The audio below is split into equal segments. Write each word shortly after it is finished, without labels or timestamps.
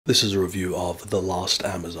This is a review of The Last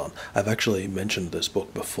Amazon. I've actually mentioned this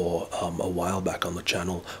book before a while back on the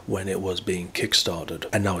channel when it was being kickstarted,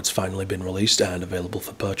 and now it's finally been released and available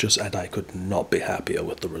for purchase, and I could not be happier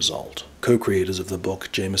with the result. Co-creators of the book,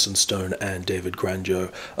 Jameson Stone and David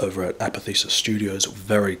Grandjo over at Apotheosis Studios,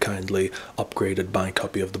 very kindly upgraded my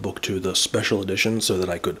copy of the book to the special edition so that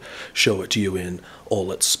I could show it to you in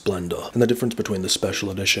all its splendor. And the difference between the special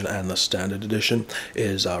edition and the standard edition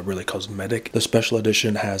is really cosmetic. The special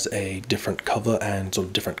edition has a different cover and sort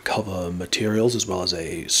of different cover materials, as well as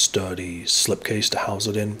a sturdy slipcase to house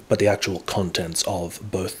it in, but the actual contents of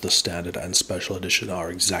both the standard and special edition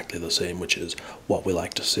are exactly the same, which is what we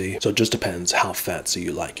like to see. So it just depends how fancy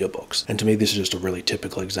you like your books. And to me, this is just a really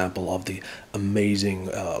typical example of the amazing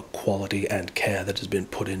quality and care that has been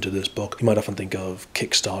put into this book. You might often think of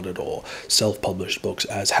kickstarted or self-published books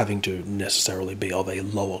as having to necessarily be of a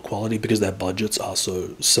lower quality because their budgets are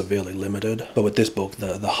so severely limited. But with this book,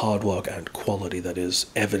 the hard work and quality that is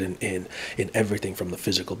evident in everything from the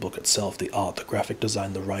physical book itself, the art, the graphic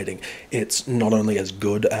design, the writing, it's not only as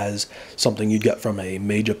good as something you'd get from a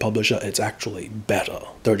major publisher, it's actually better.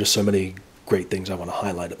 There are just so many great things I want to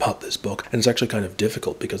highlight about this book, and it's actually kind of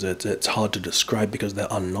difficult because it's hard to describe because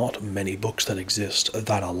there are not many books that exist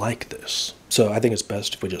that are like this. So I think it's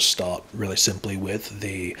best if we just start really simply with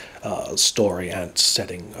the story and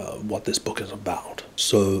setting what this book is about.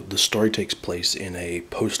 So the story takes place in a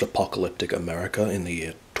post-apocalyptic America in the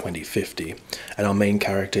year 2050, and our main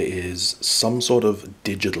character is some sort of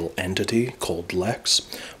digital entity called Lex,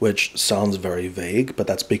 which sounds very vague, but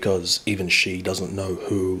that's because even she doesn't know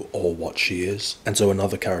who or what she is. And so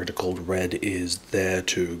another character called Red is there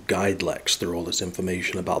to guide Lex through all this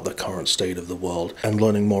information about the current state of the world and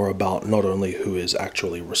learning more about not only who is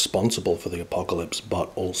actually responsible for the apocalypse,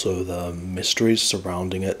 but also the mysteries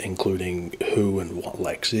surrounding it, including who and what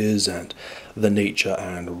Lex is and the nature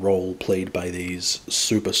and role played by these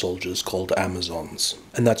super soldiers called Amazons.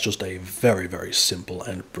 And that's just a very, very simple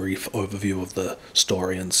and brief overview of the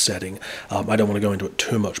story and setting. I don't want to go into it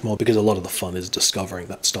too much more because a lot of the fun is discovering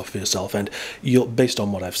that stuff for yourself, and based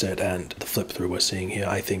on what I've said and the flip through we're seeing here,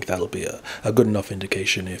 I think that'll be a good enough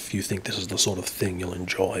indication if you think this is the sort of thing you'll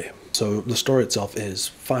enjoy. So the story itself is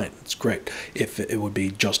fine, it's great. If it would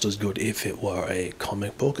be just as good if it were a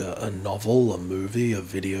comic book, a novel, a movie, a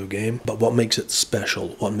video game. But what makes it special,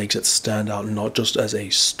 what makes it stand out not just as a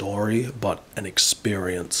story, but an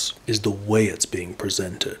experience, is the way it's being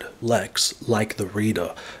presented. Lex, like the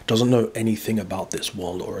reader, doesn't know anything about this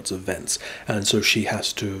world or its events, and so she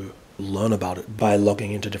has to learn about it by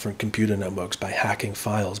logging into different computer networks, by hacking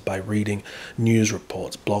files, by reading news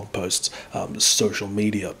reports, blog posts, social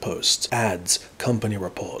media posts, ads, company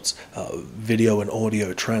reports, video and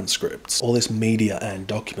audio transcripts. All this media and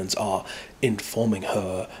documents are informing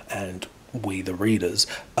her and we the readers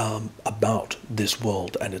about this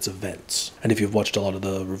world and its events. And if you've watched a lot of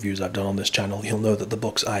the reviews I've done on this channel, you'll know that the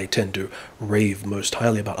books I tend to rave most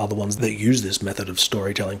highly about are the ones that use this method of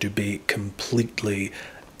storytelling to be completely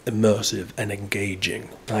immersive and engaging.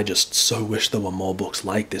 I just so wish there were more books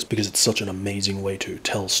like this because it's such an amazing way to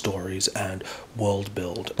tell stories and world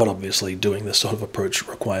build. But obviously doing this sort of approach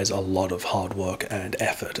requires a lot of hard work and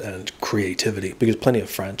effort and creativity, because plenty of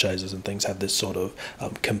franchises and things have this sort of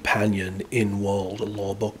companion in-world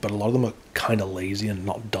lore book, but a lot of them are kind of lazy and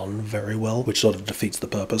not done very well, which sort of defeats the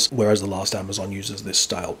purpose, whereas The Last Amazon uses this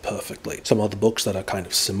style perfectly. Some other books that are kind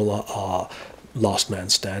of similar are Last Man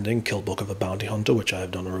Standing, Kill Book of a Bounty Hunter, which I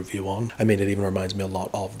have done a review on. I mean, it even reminds me a lot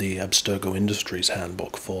of the Abstergo Industries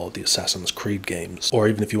handbook for the Assassin's Creed games. Or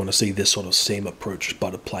even if you want to see this sort of same approach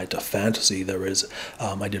but applied to fantasy, there is,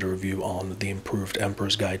 I did a review on the Improved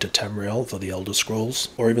Emperor's Guide to Tamriel for the Elder Scrolls,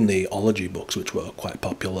 or even the Ology books, which were quite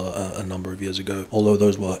popular a number of years ago, although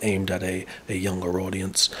those were aimed at a younger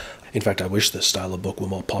audience. In fact, I wish this style of book were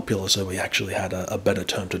more popular so we actually had a better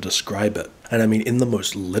term to describe it. And I mean, in the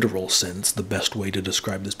most literal sense, the best way to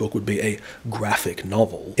describe this book would be a graphic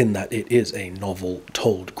novel, in that it is a novel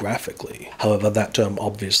told graphically. However, that term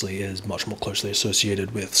obviously is much more closely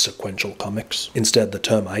associated with sequential comics. Instead, the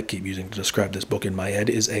term I keep using to describe this book in my head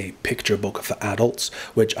is a picture book for adults,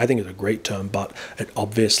 which I think is a great term, but it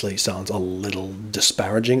obviously sounds a little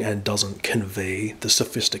disparaging and doesn't convey the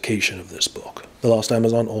sophistication of this book. The Lost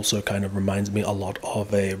Amazon also kind of reminds me a lot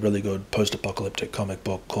of a really good post-apocalyptic comic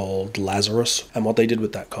book called Lazarus. And what they did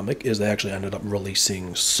with that comic is they actually ended up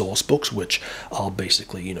releasing source books, which are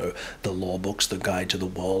basically, you know, the lore books, the guide to the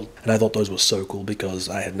world. And I thought those were so cool because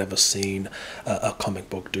I had never seen a comic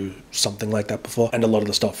book do something like that before. And a lot of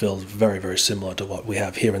the stuff feels very, very similar to what we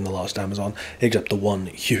have here in The Lost Amazon, except the one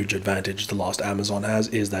huge advantage The Lost Amazon has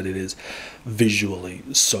is that it is visually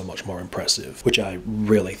so much more impressive, which I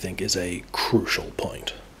really think is a crucial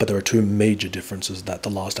point. But there are two major differences that The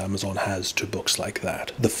Lost Amazon has to books like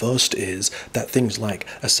that. The first is that things like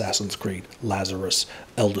Assassin's Creed, Lazarus,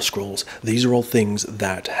 Elder Scrolls, these are all things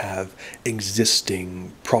that have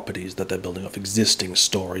existing properties that they're building off, existing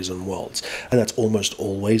stories and worlds. And that's almost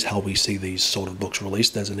always how we see these sort of books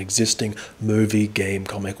released. There's an existing movie, game,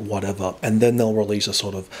 comic, whatever, and then they'll release a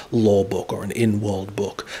sort of lore book or an in-world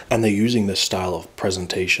book. And they're using this style of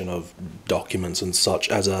presentation of documents and such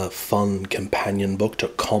as a fun companion book to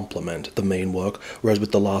complement the main work, whereas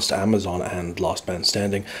with The Lost Amazon and Last Man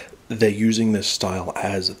Standing, they're using this style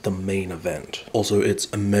as the main event. Also, it's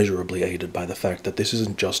immeasurably aided by the fact that this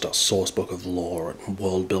isn't just a source book of lore and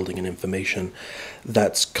world building and information.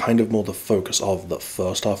 That's kind of more the focus of the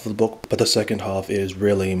first half of the book, but the second half is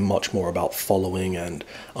really much more about following and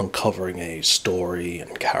uncovering a story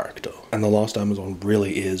and character. And The Lost Amazon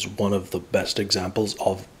really is one of the best examples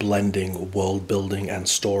of blending world building and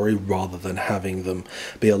story rather than having them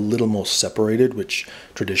be a little more separated, which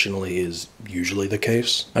traditionally is usually the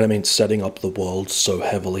case. And I mean, setting up the world so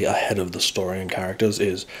heavily ahead of the story and characters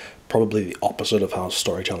is probably the opposite of how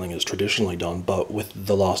storytelling is traditionally done, but with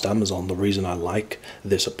The Lost Amazon, the reason I like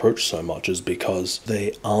this approach so much is because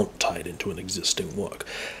they aren't tied into an existing work.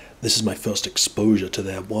 This is my first exposure to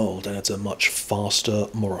their world, and it's a much faster,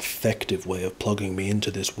 more effective way of plugging me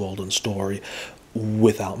into this world and story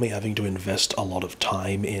without me having to invest a lot of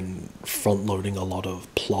time in front-loading a lot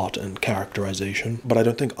of plot and characterization. But I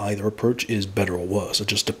don't think either approach is better or worse. It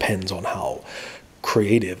just depends on how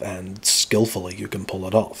creative and skillfully you can pull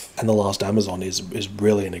it off. And The Lost Amazon is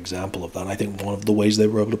really an example of that. I think one of the ways they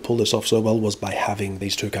were able to pull this off so well was by having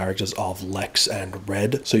these two characters of Lex and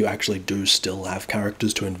Red, so you actually do still have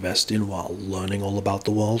characters to invest in while learning all about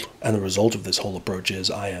the world. And the result of this whole approach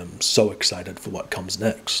is I am so excited for what comes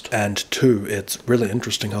next. And two, it's really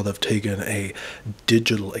interesting how they've taken a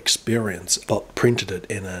digital experience but printed it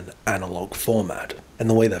in an analog format. And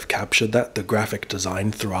the way they've captured that, the graphic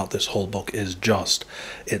design throughout this whole book is just,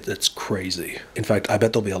 it's crazy. In fact, I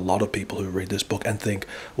bet there'll be a lot of people who read this book and think,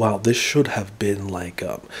 wow, this should have been like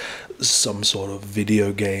some sort of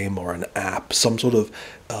video game or an app, some sort of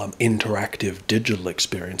interactive digital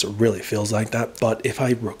experience. It really feels like that. But if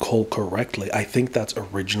I recall correctly, I think that's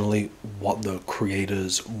originally what the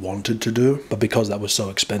creators wanted to do. But because that was so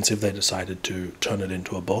expensive, they decided to turn it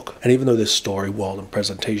into a book. And even though this story, world, and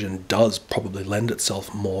presentation does probably lend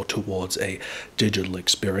itself more towards a digital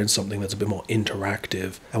experience, something that's a bit more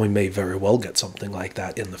interactive, and we may very well get something like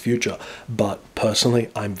that in the future. But personally,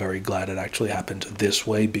 I'm very glad it actually happened this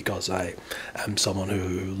way because I am someone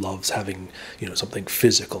who loves having, you know, something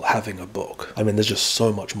physical, having a book. I mean, there's just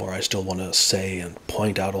so much more I still want to say and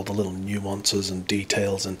point out all the little nuances and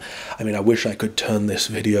details. And I mean, I wish I could turn this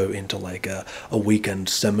video into like a weekend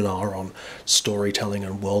seminar on storytelling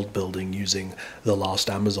and world building using The Lost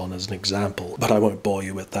Amazon as an example, but I won't bore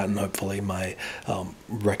you with that, and hopefully my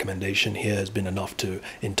recommendation here has been enough to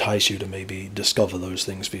entice you to maybe discover those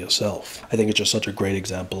things for yourself. I think it's just such a great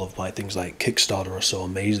example of why things like Kickstarter are so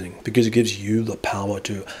amazing, because it gives you the power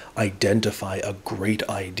to identify a great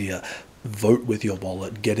idea, vote with your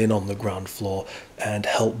wallet, get in on the ground floor, and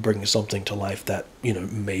help bring something to life that, you know,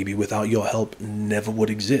 maybe without your help never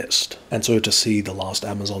would exist. And so to see The Lost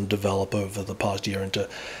Amazon develop over the past year and to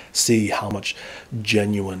see how much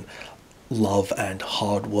genuine love and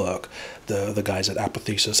hard work the guys at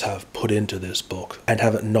Apotheosis have put into this book, and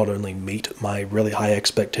have it not only meet my really high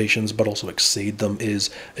expectations but also exceed them is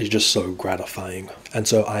just so gratifying. And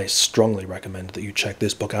so I strongly recommend that you check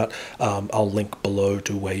this book out. I'll link below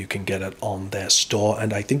to where you can get it on their store,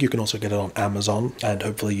 and I think you can also get it on Amazon, and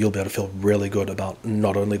hopefully you'll be able to feel really good about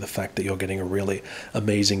not only the fact that you're getting a really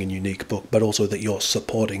amazing and unique book, but also that you're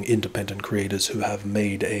supporting independent creators who have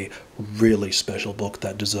made a really special book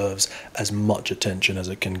that deserves as much attention as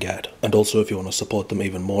it can get. And also, if you want to support them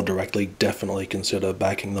even more directly, definitely consider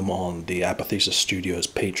backing them on the Apotheosis Studios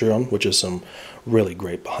Patreon, which is some really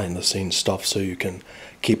great behind the scenes stuff, so you can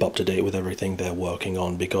keep up to date with everything they're working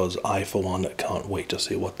on, because I for one can't wait to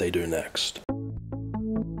see what they do next.